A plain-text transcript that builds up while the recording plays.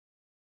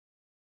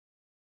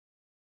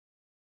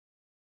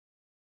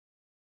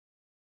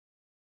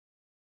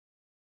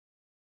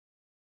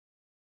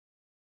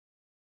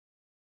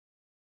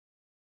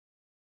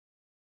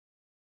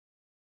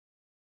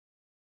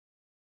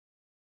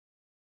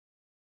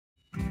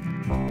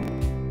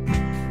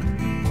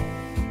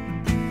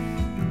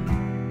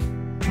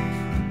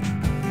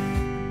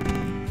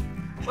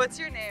What's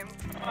your name?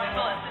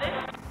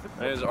 My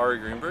name is Ari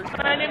Greenberg.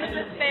 My name is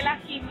Estela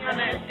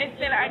Quiñones.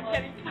 Estela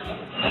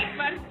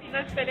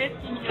Martínez Perez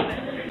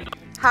Quiñones.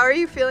 How are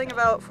you feeling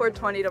about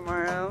 420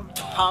 tomorrow?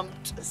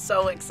 Pumped,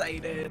 so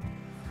excited.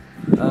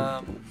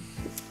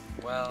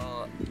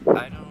 Well,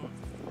 I don't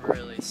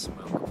really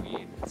smoke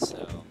weed,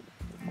 so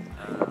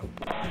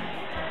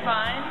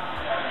Fine.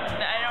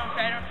 I don't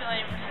feel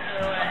any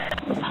particular way.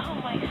 Oh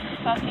my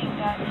fucking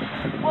god.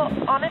 Well,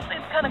 honestly,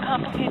 it's kind of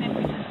complicated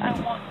because I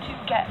want to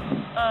get,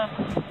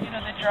 you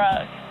know, the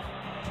drug.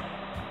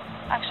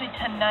 Actually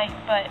tonight,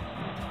 but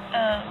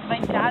my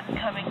dad's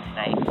coming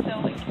tonight, so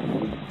like.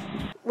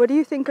 What do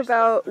you think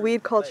about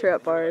weed culture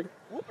at Bard?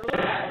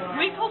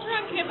 Weed culture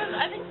on campus,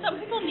 I think some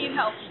people need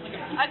help.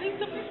 I think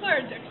some people are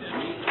addicted,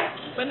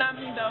 but not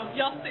me though.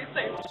 Y'all stay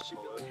safe.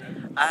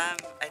 I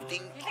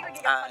think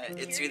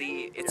it's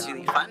really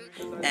fun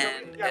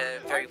and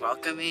very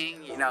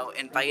welcoming, you know,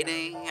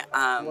 inviting,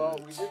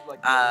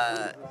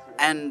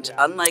 and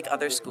unlike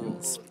other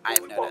schools,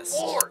 I've noticed,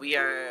 we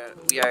are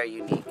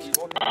unique.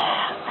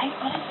 I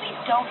honestly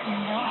don't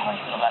know how I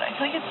feel about it. I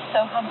feel like it's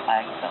so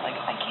complex that like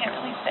I can't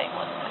really say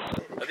one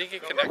thing. I think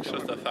it connects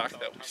with the fact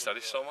that we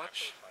study so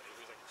much.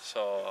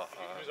 So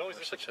we're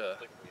such an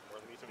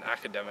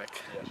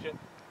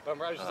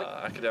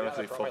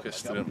academically focused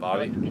student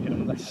body.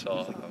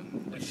 So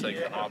it's like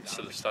the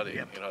opposite of study,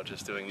 you know,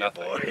 just doing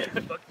nothing.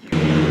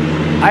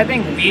 I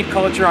think weed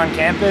culture on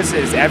campus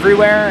is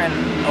everywhere and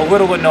a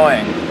little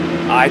annoying.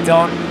 I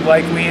don't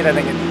like weed. I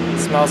think it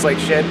smells like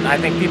shit. I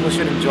think people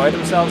should enjoy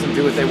themselves and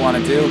do what they want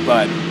to do,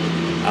 but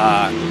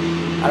I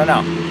don't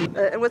know.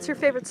 And what's your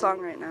favorite song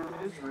right now?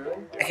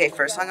 Okay,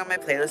 first song on my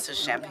playlist is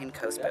Champagne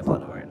Coast by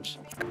Blood Orange.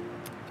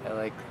 I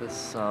like the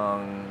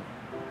song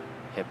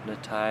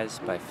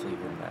Hypnotized by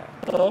Fleetwood Mac.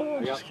 Oh,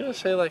 I'm just gonna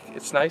say, like,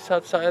 it's nice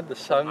outside, the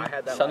sun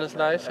is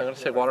nice. I'm gonna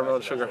say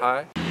Watermelon Sugar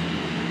High.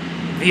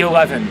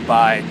 V11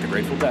 by The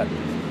Grateful Dead.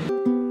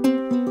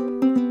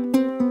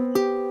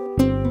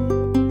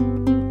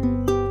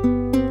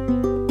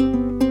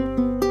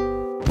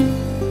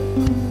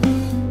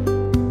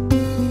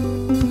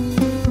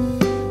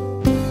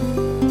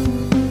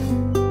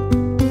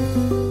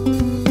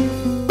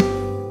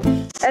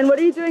 And what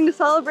are you doing to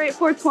celebrate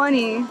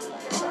 420?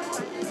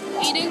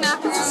 Eating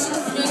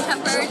macarons, doing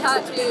temporary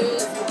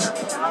tattoos,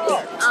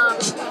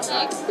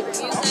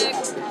 music,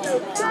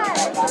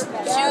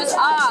 shoes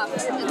off,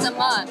 it's a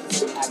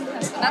must.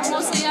 That's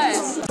mostly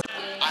it.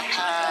 I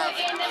have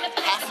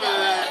half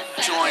a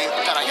joint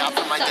that I got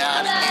from my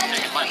dad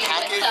in my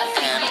pocket,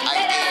 and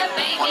I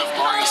ate one of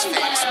Mari's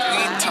famous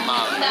green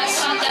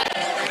tamales.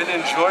 I've been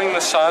enjoying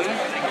the sun,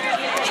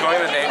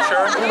 enjoying the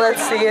nature.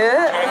 Let's see it.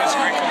 Enjoying this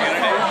green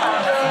community.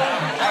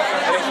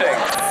 Anything.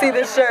 See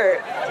the shirt.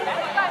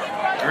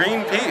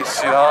 Green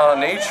peace, you know,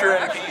 nature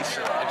and peace.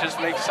 It just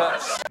makes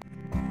sense.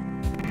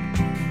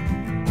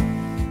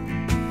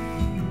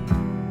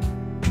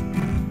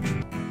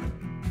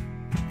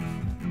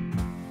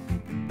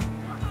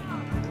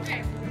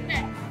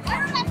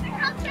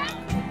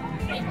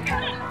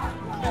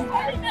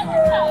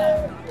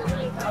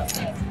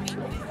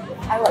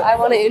 I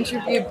want to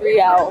interview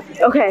Brielle.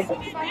 Okay,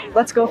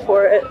 let's go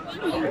for it.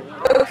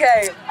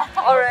 Okay,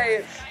 all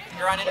right.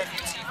 You're on interview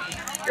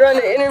TV. You're on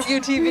interview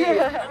TV.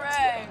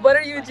 Hooray. What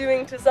are you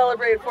doing to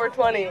celebrate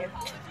 420?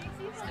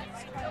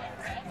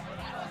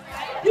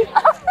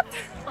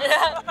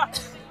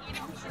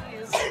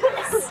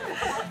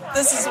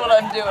 This is what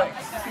I'm doing.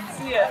 You can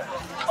see it.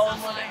 All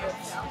in one eye.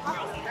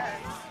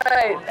 All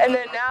right, and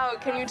then now,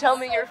 can you tell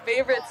me your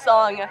favorite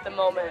song at the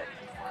moment?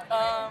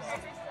 At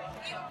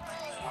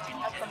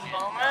the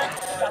moment,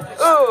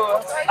 Ooh,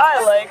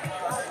 I like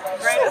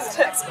Greatest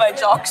Hits by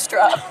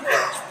Jockstrap.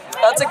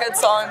 That's a good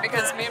song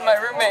because me and my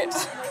roommate,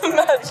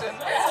 imagine,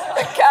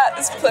 a cat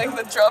is playing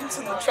the drums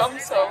in the drum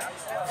song.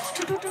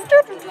 Those are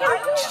good.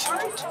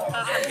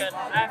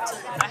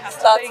 I have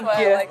to That's Thank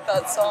why you. I like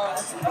that song.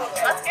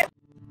 Let's get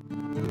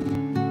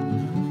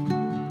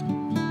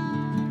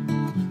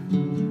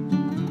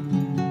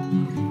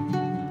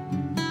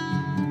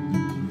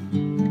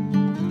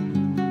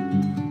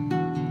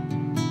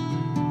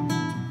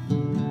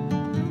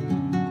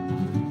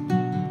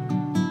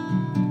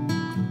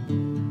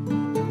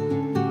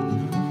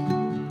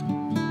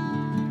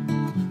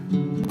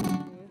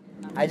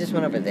I just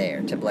went over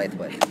there to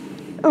Blythewood.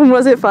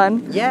 was it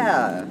fun?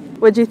 Yeah,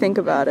 What'd you think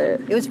about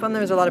it? it was fun.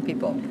 There was a lot of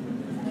people.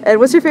 And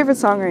what's your favorite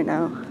song right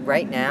now?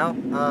 Right now,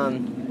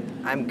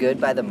 I'm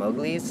Good by the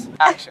Mowglis.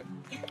 Action.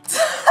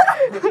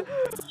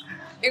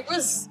 It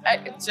was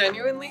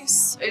genuinely,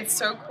 it's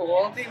so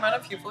cool. The amount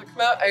of people that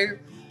come out. I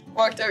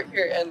walked out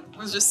here and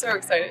was just so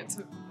excited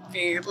to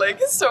be like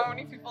so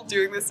many people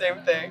doing the same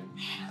thing.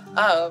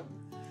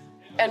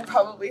 And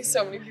probably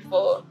so many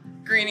people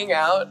greening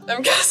out,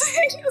 I'm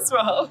guessing, as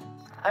well.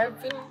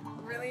 I've been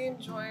really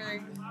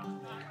enjoying,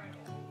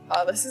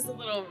 this is a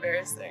little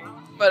embarrassing,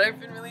 but I've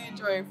been really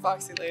enjoying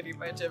Foxy Lady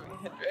by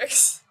Jimi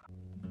Hendrix.